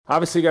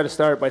Obviously, got to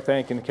start by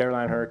thanking the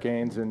Carolina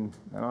Hurricanes and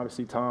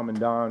obviously Tom and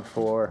Don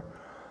for,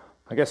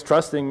 I guess,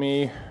 trusting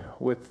me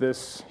with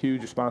this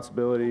huge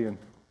responsibility and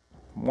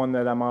one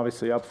that I'm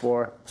obviously up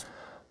for.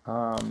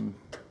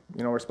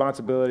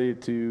 Responsibility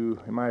to,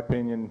 in my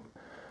opinion,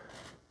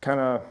 kind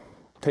of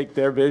take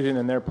their vision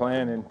and their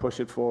plan and push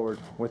it forward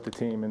with the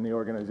team and the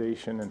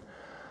organization. And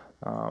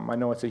I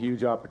know it's a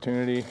huge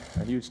opportunity,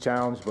 a huge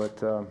challenge,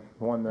 but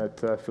one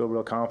that I feel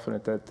real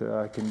confident that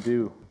I can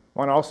do. I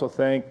want to also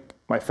thank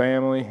my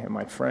family and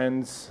my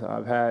friends.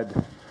 I've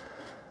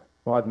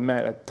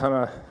met a ton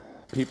of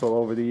people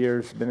over the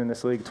years, been in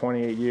this league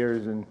 28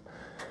 years, and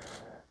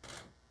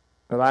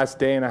the last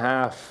day and a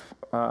half,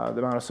 the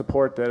amount of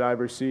support that I've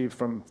received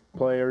from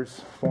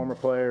players, former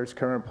players,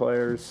 current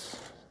players,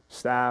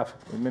 staff,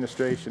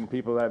 administration,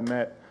 people that I've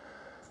met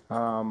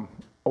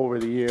over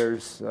the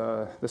years,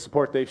 the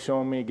support they've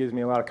shown me gives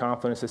me a lot of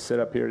confidence to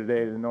sit up here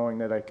today, knowing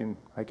that I can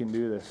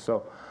do this.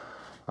 So,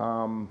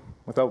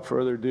 without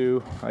further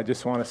ado, I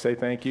just want to say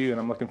thank you, and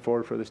I'm looking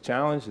forward for this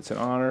challenge. It's an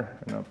honor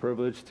and a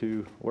privilege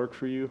to work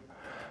for you,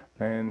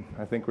 and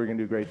I think we're going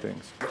to do great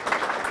things.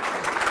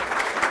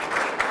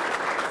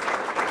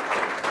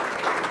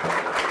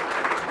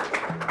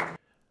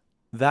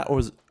 That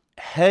was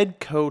head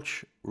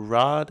coach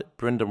Rod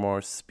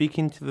Brind'Amours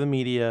speaking to the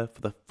media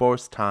for the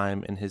first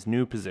time in his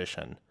new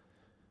position.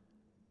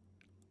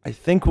 I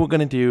think we're going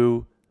to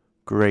do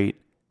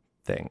great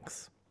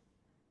things.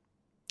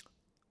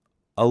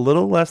 A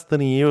little less than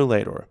a year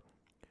later,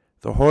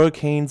 the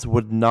Hurricanes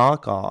would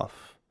knock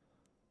off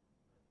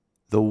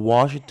the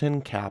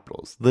Washington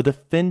Capitals, the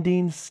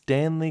defending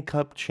Stanley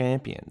Cup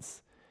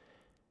champions,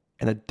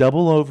 in a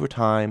double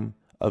overtime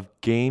of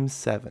Game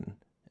 7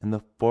 in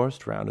the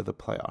first round of the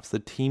playoffs. The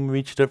team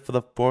reached it for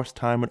the first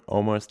time in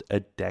almost a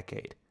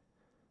decade.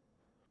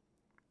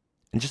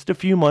 In just a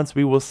few months,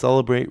 we will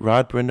celebrate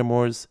Rod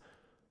Brind'Amours'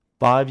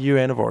 5-year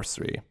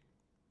anniversary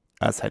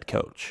as head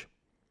coach.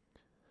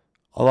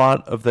 A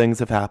lot of things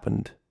have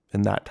happened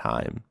in that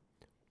time.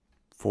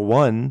 For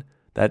one,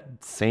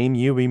 that same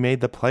year we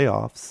made the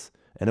playoffs,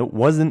 and it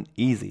wasn't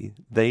easy.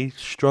 They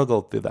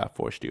struggled through that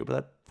first year, but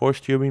that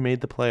first year we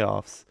made the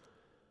playoffs,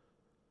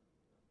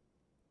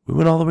 we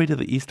went all the way to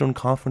the Eastern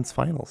Conference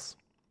Finals.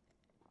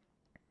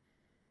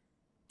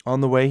 On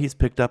the way, he's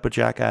picked up a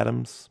Jack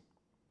Adams.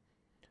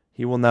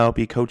 He will now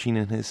be coaching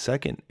in his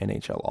second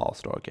NHL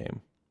All-Star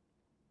game.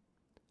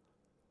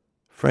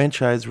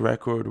 Franchise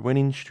record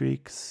winning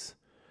streaks,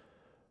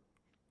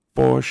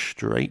 4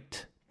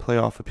 straight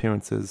playoff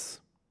appearances,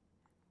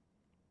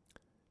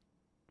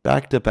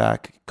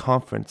 back-to-back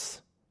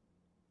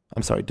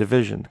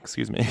division,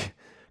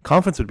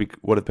 Conference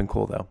would have been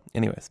cool though.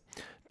 Anyways,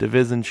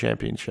 division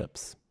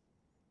championships.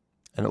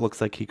 And it looks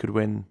like he could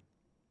win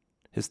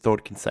his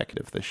third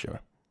consecutive this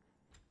year.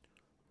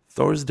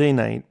 Thursday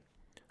night,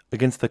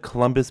 against the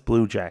Columbus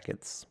Blue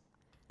Jackets,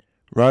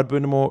 Rod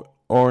Brind'Amours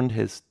earned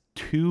his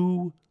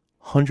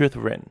 200th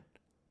win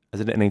as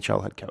an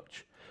NHL head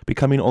coach,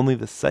 becoming only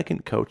the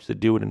second coach to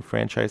do it in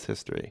franchise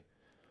history.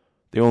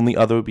 The only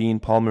other being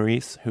Paul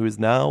Maurice, who is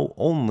now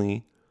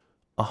only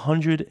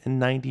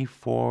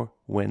 194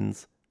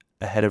 wins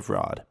ahead of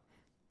Rod.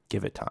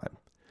 Give it time.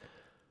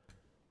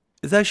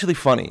 It's actually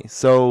funny.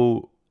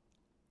 So,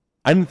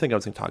 I didn't think I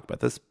was going to talk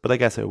about this, but I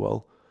guess I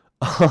will.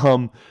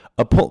 Pulling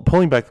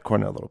back the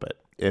corner a little bit.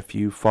 If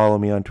you follow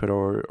me on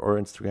Twitter or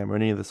Instagram or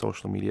any of the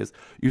social medias,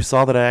 you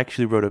saw that I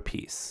actually wrote a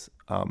piece,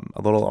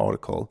 a little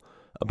article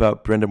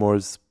about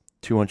Brind'Amours'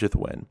 200th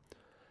win.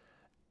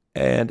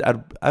 And I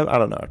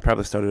don't know, I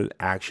probably started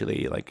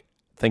actually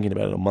thinking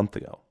about it a month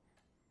ago.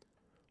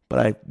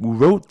 But I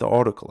wrote the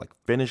article,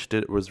 finished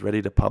it, was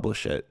ready to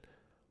publish it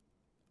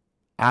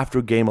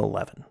after game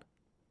 11.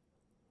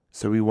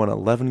 So we won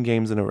 11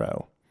 games in a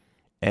row.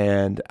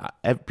 And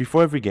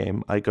before every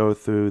game, I go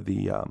through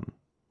the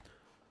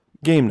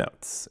game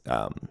notes.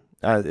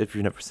 If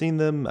you've never seen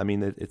them,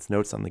 it's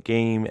notes on the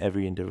game,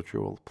 every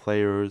individual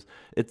players.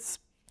 It's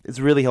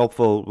really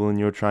helpful when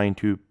you're trying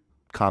to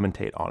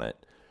commentate on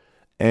it.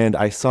 And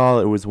I saw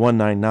it was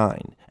 199,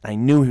 and I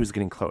knew he was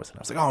getting close. And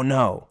I was like, oh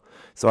no.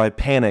 So I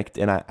panicked,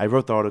 and I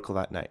wrote the article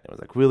that night. I was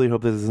like, really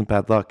hope this isn't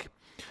bad luck.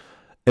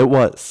 It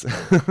was.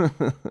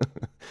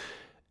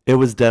 It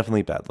was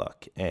definitely bad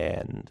luck.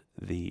 And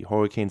the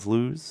Hurricanes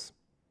lose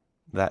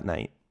that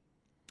night.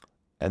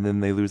 And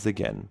then they lose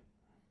again.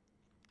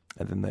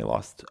 And then they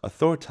lost a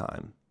third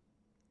time.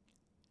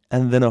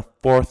 And then a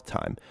fourth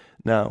time.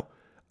 Now,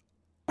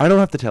 I don't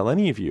have to tell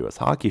any of you as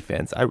hockey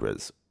fans, I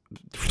was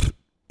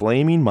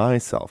blaming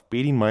myself,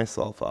 beating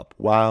myself up.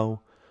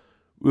 Wow,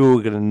 we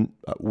were going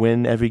to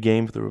win every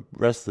game for the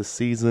rest of the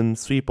season,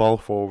 sweep all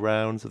 4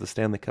 rounds of the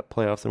Stanley Cup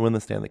playoffs, and win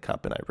the Stanley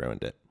Cup, and I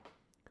ruined it.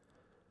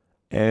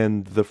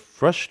 And the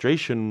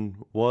frustration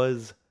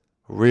was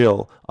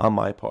real on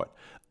my part.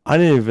 I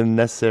didn't even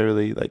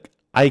necessarily,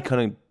 I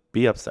couldn't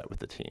be upset with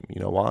the team.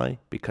 You know why?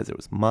 Because it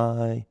was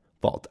my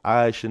fault.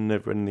 I shouldn't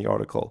have written the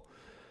article.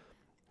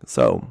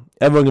 So,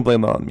 everyone can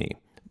blame that on me.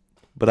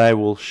 But I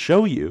will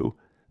show you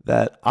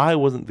that I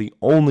wasn't the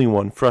only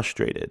one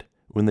frustrated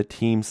when the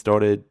team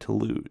started to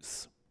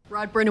lose.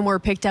 Rod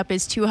Brind'Amours picked up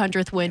his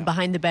 200th win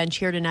behind the bench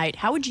here tonight.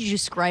 How would you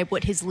describe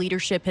what his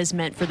leadership has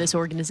meant for this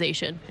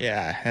organization?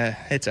 Yeah,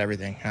 it's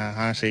everything.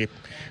 Honestly,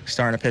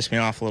 starting to piss me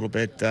off a little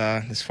bit.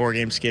 This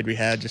 4-game skid we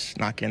had, just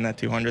not getting that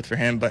 200th for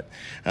him. But,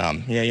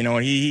 yeah, you know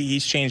what?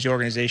 He's changed the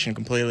organization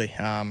completely.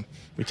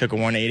 We took a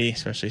 180,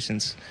 especially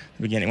since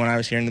the beginning, when I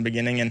was here in the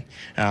beginning. And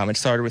it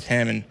started with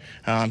him.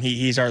 And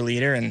he's our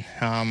leader. And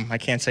I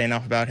can't say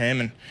enough about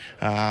him.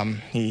 And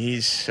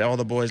he's all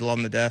the boys love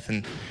him to death.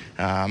 And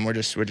we're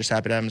just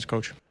happy to have him as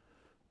coach.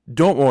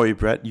 Don't worry,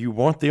 Brett. You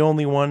weren't the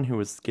only one who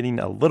was getting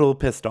a little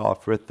pissed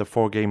off with the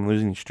 4-game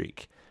losing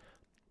streak.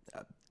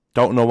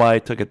 Don't know why I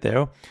took it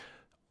there.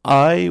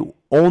 I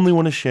only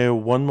want to share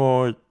one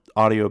more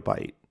audio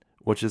bite,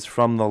 which is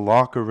from the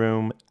locker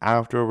room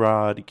after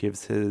Rod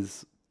gives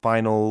his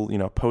final,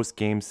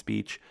 post-game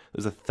speech.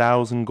 There's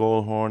 1,000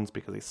 goal horns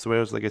because he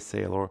swears like a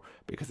sailor,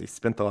 because he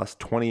spent the last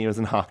 20 years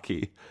in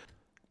hockey.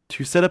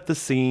 To set up the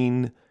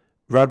scene,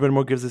 Rod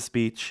Brind'Amours gives a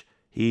speech.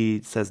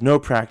 He says, no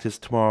practice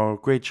tomorrow.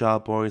 Great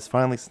job, boys.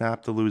 Finally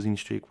snapped the losing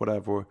streak,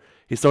 whatever.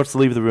 He starts to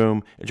leave the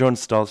room, and Jordan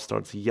Staal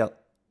starts to yell.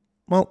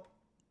 Well,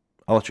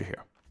 I'll let you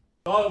hear.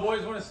 All the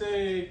boys want to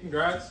say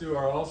congrats to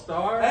our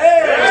All-Star. Hey!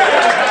 Hey!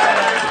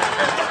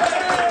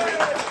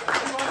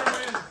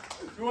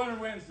 200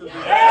 wins. To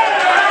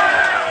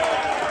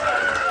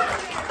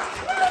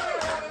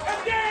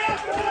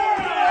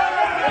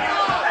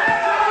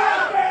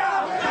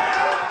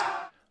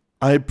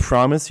I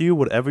promise you,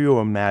 whatever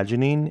you're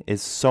imagining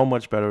is so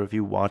much better if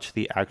you watch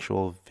the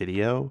actual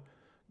video.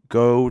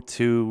 Go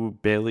to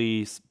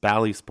Bally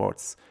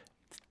Sports.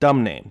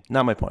 Dumb name,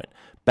 not my point.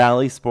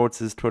 Bally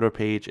Sports' Twitter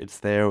page. It's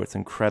there. It's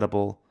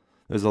incredible.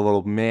 There's a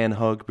little man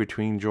hug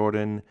between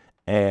Jordan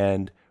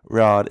and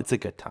Rod. It's a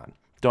good time.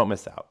 Don't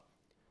miss out.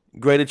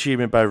 Great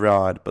achievement by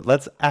Rod, but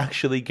let's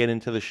actually get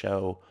into the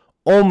show.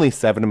 Only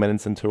 7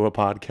 minutes into a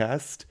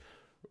podcast.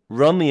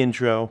 Run the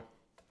intro.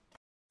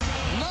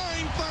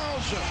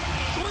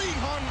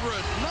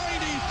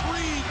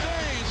 9,393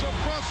 days of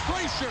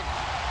frustration,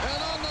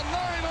 and on the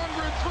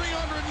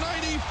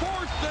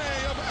 394th day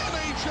of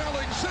NHL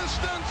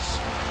existence,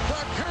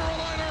 the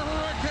Carolina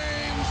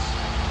Hurricanes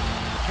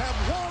have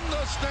won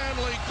the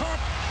Stanley Cup.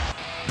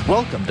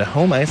 Welcome to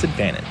Home Ice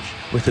Advantage,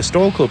 with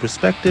historical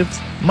perspectives,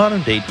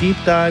 modern-day deep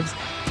dives,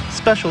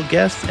 special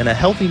guests, and a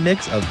healthy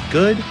mix of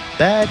good,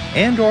 bad,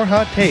 and/or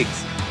hot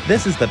takes.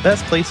 This is the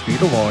best place for you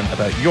to learn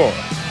about your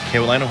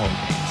Carolina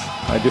Hurricanes.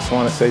 I just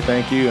want to say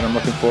thank you, and I'm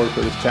looking forward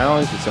for this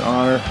challenge. It's an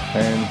honor,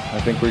 and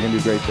I think we're going to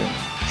do great things.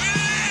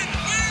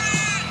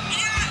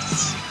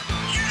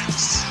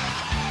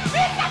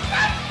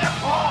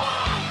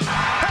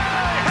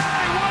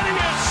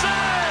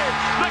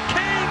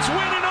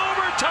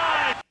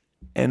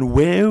 And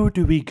where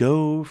do we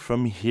go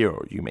from here,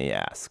 you may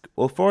ask?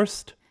 Well,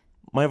 first,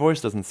 my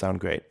voice doesn't sound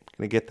great.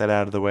 Gonna get that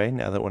out of the way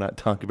now that we're not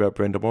talking about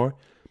Brind'Amours.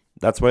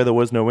 That's why there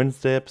was no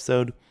Wednesday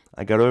episode.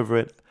 I got over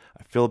it.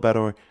 I feel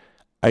better.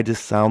 I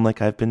just sound like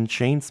I've been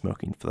chain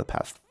smoking for the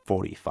past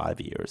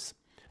 45 years.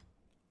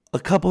 A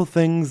couple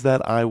things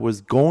that I was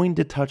going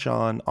to touch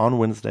on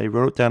Wednesday,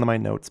 wrote it down in my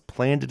notes,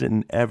 planned it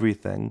and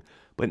everything,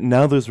 but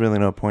now there's really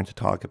no point to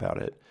talk about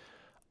it.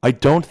 I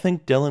don't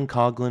think Dylan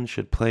Coghlan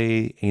should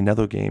play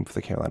another game for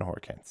the Carolina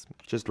Hurricanes,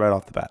 just right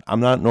off the bat. I'm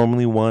not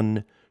normally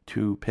one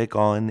to pick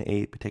on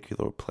a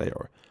particular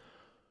player,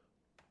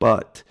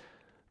 but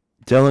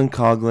Dylan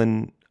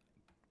Coghlan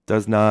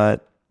does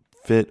not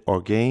fit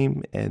our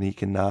game, and he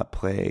cannot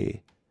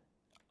play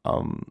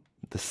to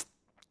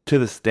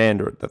the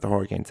standard that the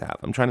Hurricanes have.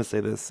 I'm trying to say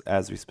this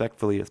as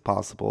respectfully as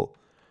possible.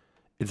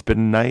 It's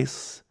been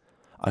nice.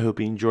 I hope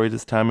he enjoyed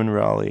his time in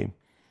Raleigh.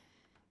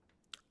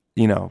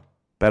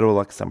 Better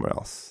luck somewhere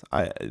else.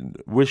 I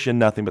wish you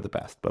nothing but the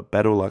best, but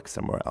better luck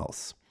somewhere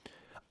else.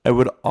 I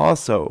would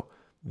also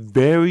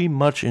very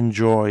much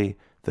enjoy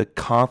the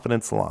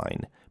confidence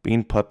line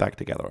being put back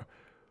together.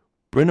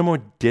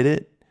 Brind'Amours did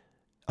it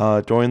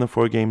during the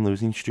 4-game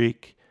losing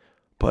streak,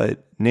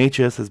 but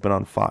Necas has been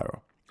on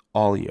fire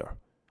all year.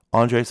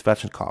 Andrei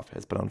Svechnikov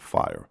has been on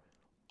fire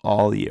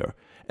all year.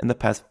 In the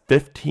past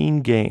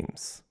 15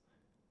 games,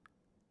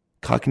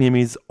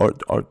 Kotkaniemi's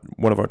are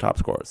one of our top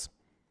scorers.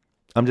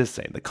 I'm just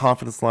saying, the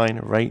confidence line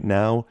right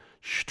now,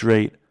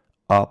 straight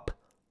up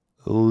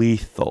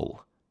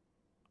lethal.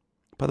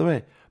 By the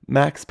way,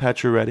 Max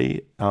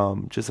Pacioretty,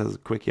 just as a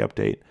quickie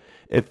update,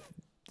 if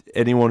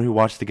anyone who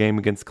watched the game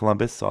against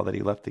Columbus saw that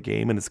he left the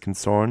game and is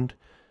concerned,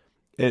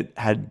 it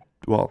had,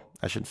 well,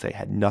 I shouldn't say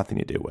had nothing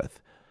to do with,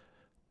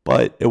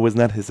 but it was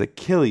not his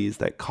Achilles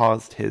that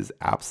caused his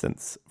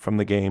absence from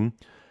the game.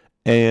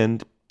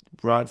 And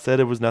Rod said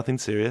it was nothing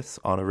serious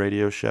on a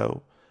radio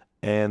show,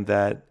 and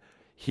that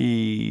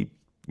he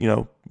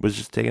was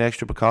just taking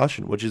extra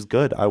precaution, which is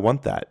good. I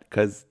want that,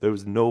 because there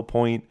was no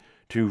point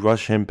to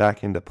rush him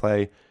back into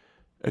play,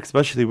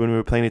 especially when we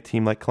were playing a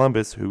team like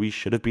Columbus, who we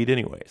should have beat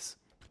anyways.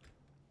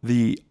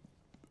 The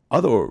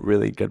other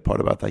really good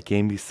part about that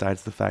game,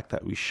 besides the fact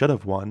that we should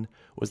have won,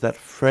 was that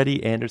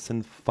Freddie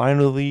Anderson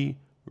finally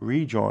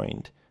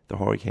rejoined the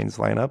Hurricanes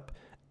lineup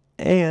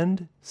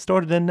and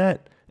started in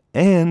net.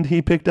 and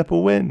he picked up a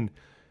win.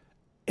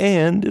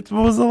 And it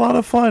was a lot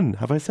of fun.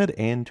 Have I said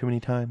 "and" too many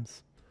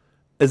times?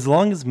 As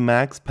long as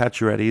Max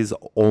Pacioretty is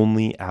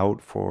only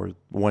out for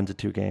 1 to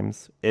 2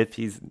 games, if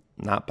he's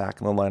not back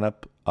in the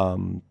lineup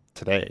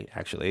today,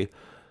 actually,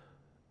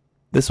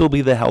 this will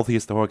be the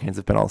healthiest the Hurricanes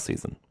have been all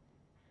season,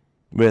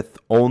 with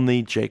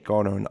only Jake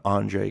Gardiner and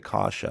Andre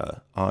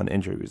Kasha on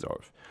injury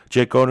reserve.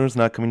 Jake Gardiner's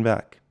not coming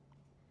back.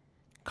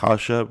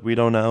 Kasha, we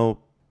don't know.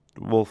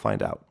 We'll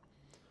find out.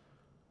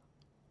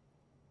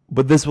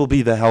 But this will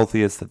be the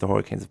healthiest that the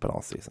Hurricanes have been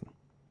all season,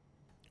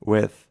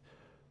 with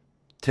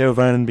Teo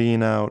Vainen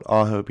being out,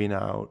 Aho being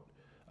out,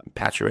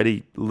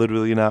 Pacioretty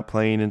literally not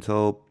playing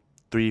until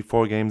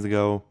 3-4 games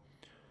ago,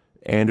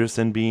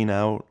 Anderson being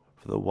out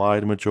for the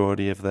wide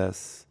majority of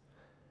this.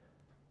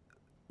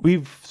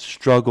 We've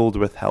struggled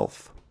with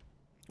health,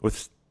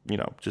 with,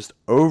 just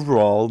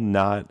overall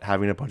not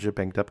having a bunch of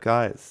banked up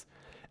guys.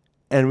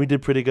 And we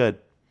did pretty good.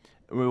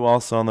 We were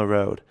also on the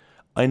road.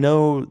 I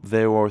know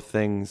there were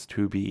things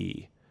to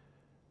be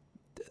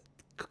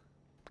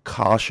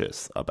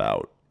cautious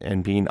about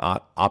and being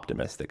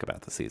optimistic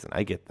about the season.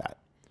 I get that.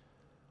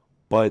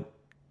 But,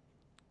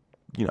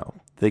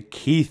 the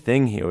key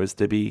thing here is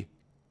to be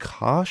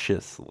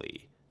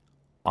cautiously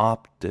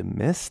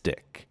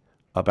optimistic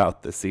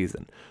about the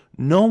season.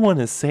 No one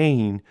is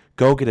saying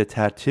go get a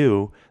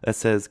tattoo that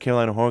says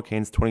Carolina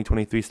Hurricanes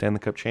 2023 Stanley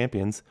Cup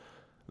champions.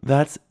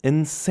 That's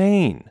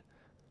insane.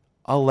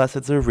 Unless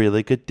it's a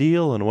really good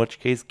deal, in which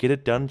case get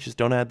it done, just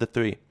don't add the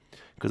 3,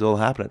 because it will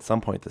happen at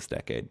some point this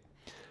decade.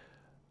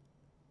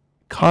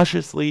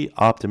 Cautiously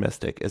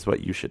optimistic is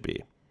what you should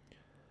be.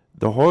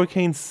 The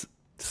Hurricanes'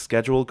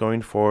 schedule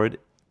going forward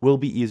will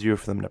be easier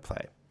for them to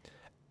play.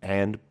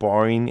 And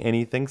barring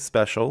anything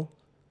special,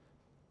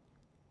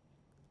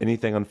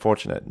 anything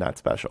unfortunate, not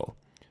special,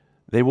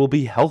 they will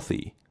be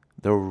healthy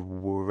the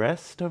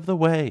rest of the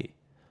way.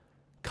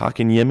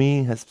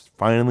 Kotkaniemi has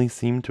finally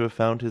seemed to have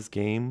found his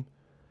game.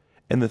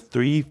 In the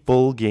 3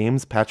 full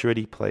games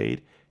Pacioretty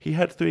played, he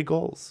had 3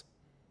 goals.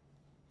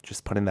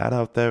 Just putting that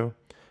out there.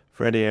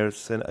 Freddie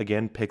Anderson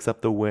again picks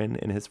up the win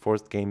in his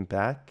 4th game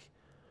back.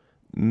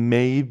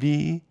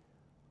 Maybe,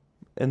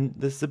 and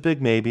this is a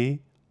big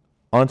maybe,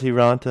 Antti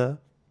Ranta,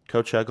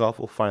 Kochetkov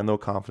will find their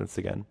confidence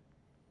again.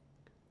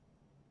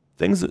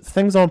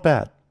 Things aren't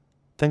bad.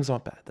 Things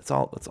aren't bad. That's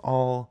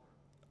all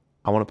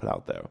I want to put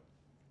out there.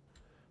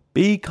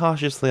 Be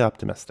cautiously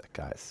optimistic,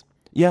 guys.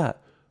 Yeah,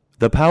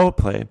 the power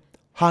play,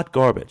 hot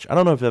garbage. I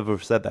don't know if I've ever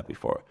said that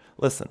before.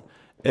 Listen,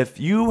 if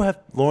you have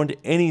learned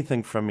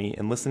anything from me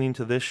in listening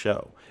to this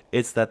show,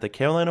 it's that the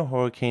Carolina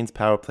Hurricanes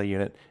power play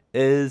unit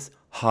is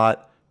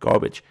hot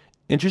garbage.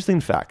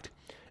 Interesting fact.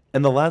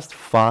 In the last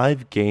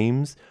 5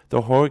 games,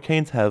 the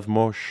Hurricanes have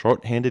more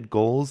shorthanded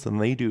goals than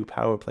they do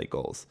power play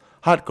goals.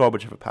 Hot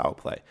garbage of a power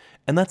play.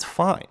 And that's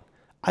fine.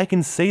 I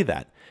can say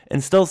that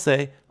and still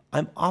say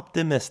I'm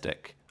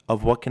optimistic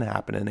of what can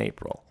happen in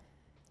April.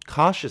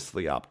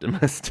 Cautiously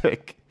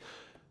optimistic.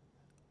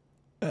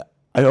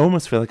 I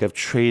almost feel like I've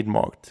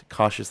trademarked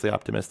cautiously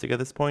optimistic at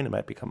this point. It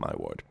might become my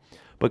word.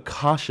 But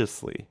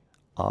cautiously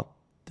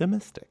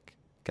optimistic,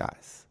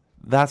 guys.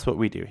 That's what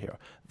we do here.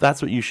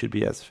 That's what you should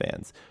be as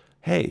fans.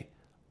 Hey,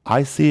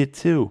 I see it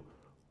too.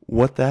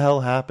 What the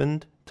hell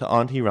happened to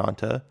Antti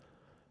Ranta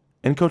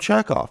and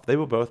Kochetkov? They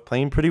were both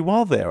playing pretty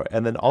well there.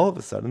 And then all of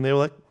a sudden they were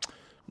like,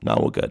 no,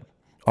 we're good.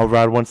 Our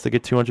Rod wants to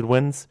get 200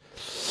 wins.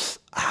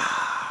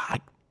 I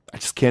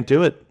just can't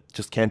do it.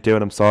 Just can't do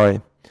it. I'm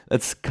sorry.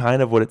 That's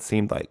kind of what it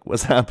seemed like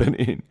was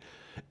happening.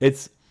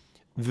 It's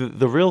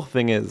the real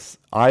thing is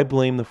I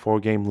blame the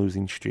 4-game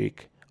losing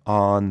streak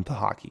on the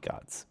hockey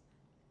gods.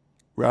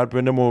 Rod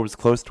Brind'Amours was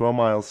close to a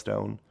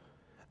milestone,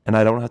 and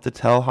I don't have to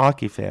tell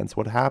hockey fans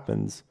what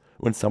happens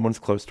when someone's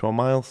close to a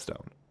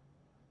milestone.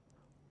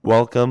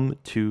 Welcome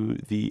to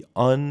the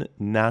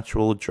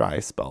unnatural dry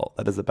spell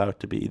that is about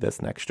to be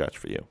this next stretch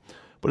for you.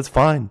 But it's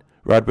fine.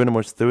 Rod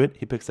Brind'Amours through it.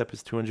 He picks up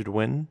his 200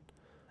 win,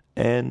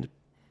 and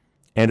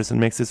Anderson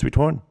makes his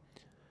return.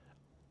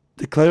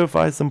 To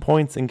clarify some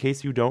points, in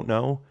case you don't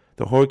know,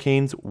 the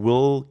Hurricanes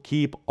will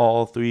keep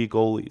all 3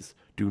 goalies.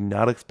 Do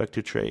not expect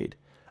to trade.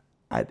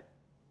 At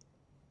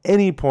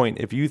any point,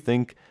 if you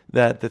think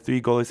that the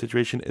 3 goalie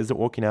situation isn't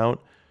working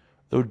out,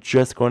 they're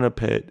just going to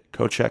put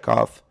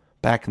Kochetkov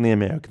back in the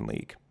American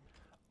League.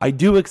 I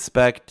do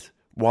expect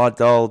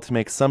Waddell to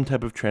make some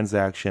type of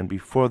transaction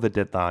before the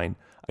deadline.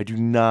 I do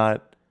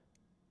not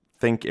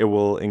think it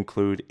will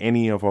include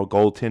any of our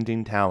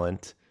goaltending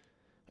talent.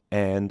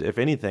 And if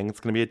anything, it's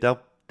going to be a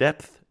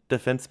depth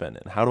defenseman.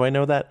 And how do I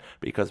know that?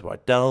 Because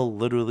Waddell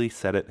literally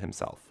said it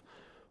himself.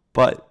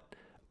 But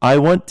I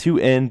want to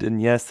end,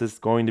 and yes, this is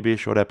going to be a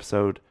short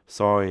episode.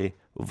 Sorry,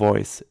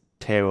 voice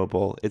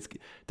terrible.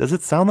 Does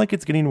it sound like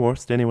it's getting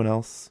worse to anyone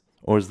else?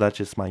 Or is that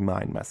just my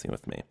mind messing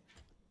with me?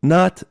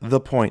 Not the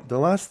point. The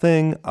last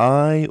thing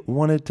I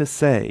wanted to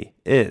say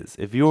is,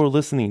 if you're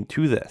listening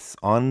to this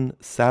on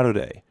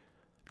Saturday,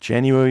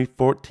 January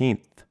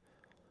 14th,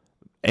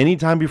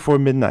 anytime before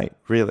midnight,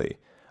 really,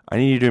 I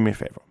need you to do me a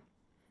favor.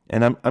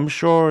 And I'm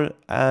sure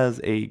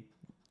as a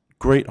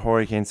great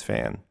Hurricanes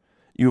fan,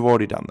 You've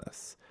already done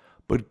this.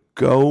 But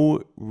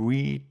go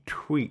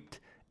retweet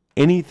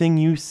anything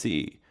you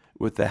see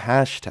with the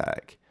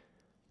hashtag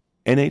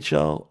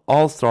NHL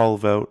All-Star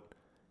Vote.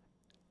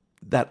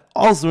 That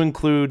also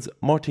includes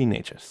Martin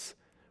Necas.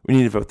 We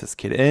need to vote this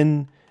kid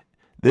in.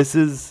 This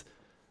is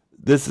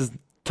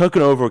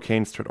taken over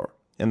Kane's Twitter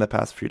in the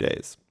past few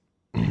days.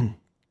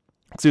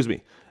 Excuse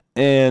me.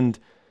 And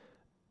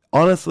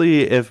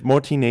honestly, if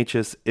Martin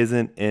Necas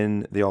isn't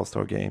in the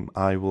All-Star game,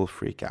 I will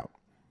freak out.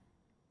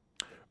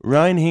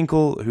 Ryan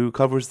Hinkle, who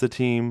covers the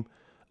team,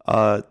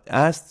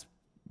 asked,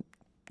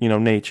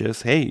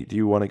 Necas, hey, do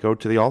you want to go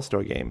to the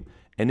All-Star game?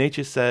 And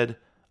Necas said,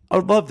 I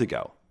would love to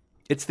go.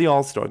 It's the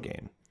All-Star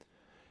game.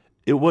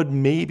 It would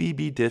maybe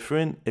be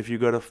different if you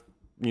go to,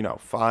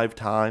 5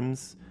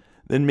 times.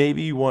 Then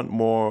maybe you want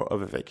more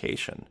of a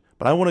vacation.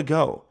 But I want to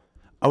go.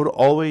 I would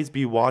always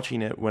be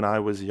watching it when I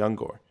was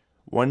younger.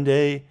 One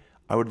day,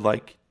 I would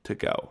like to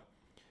go.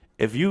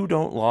 If you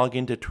don't log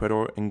into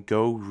Twitter and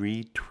go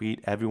retweet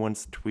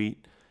everyone's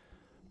tweet,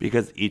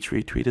 because each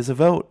retweet is a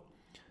vote,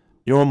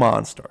 you're a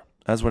monster.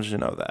 I just want you to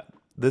know that.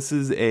 This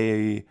is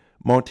a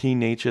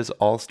Martin Necas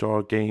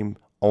All-Star Game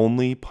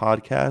only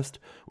podcast.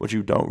 What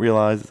you don't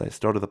realize is I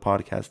started the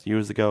podcast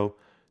years ago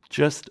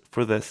just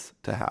for this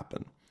to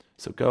happen.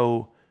 So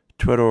go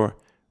Twitter,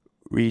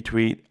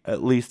 retweet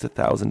at least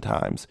 1,000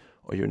 times,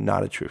 or you're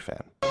not a true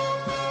fan.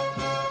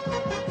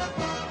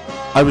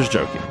 I was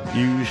joking.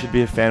 You should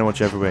be a fan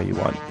whichever way you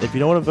want. If you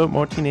don't want to vote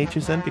Martin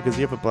Necas in because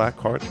you have a black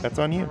heart, that's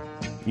on you.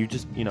 You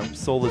just,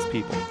 soulless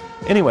people.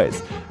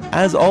 Anyways,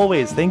 as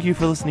always, thank you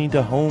for listening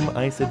to Home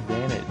Ice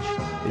Advantage.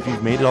 If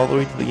you've made it all the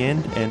way to the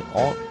end and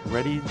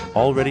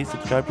already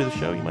subscribed to the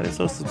show, you might as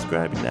well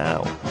subscribe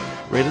now.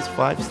 Rate us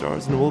 5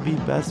 stars and we'll be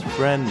best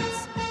friends.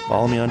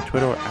 Follow me on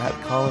Twitter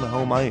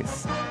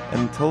 @ColinHomeIce.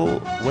 Until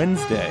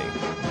Wednesday,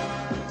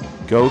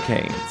 go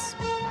Canes.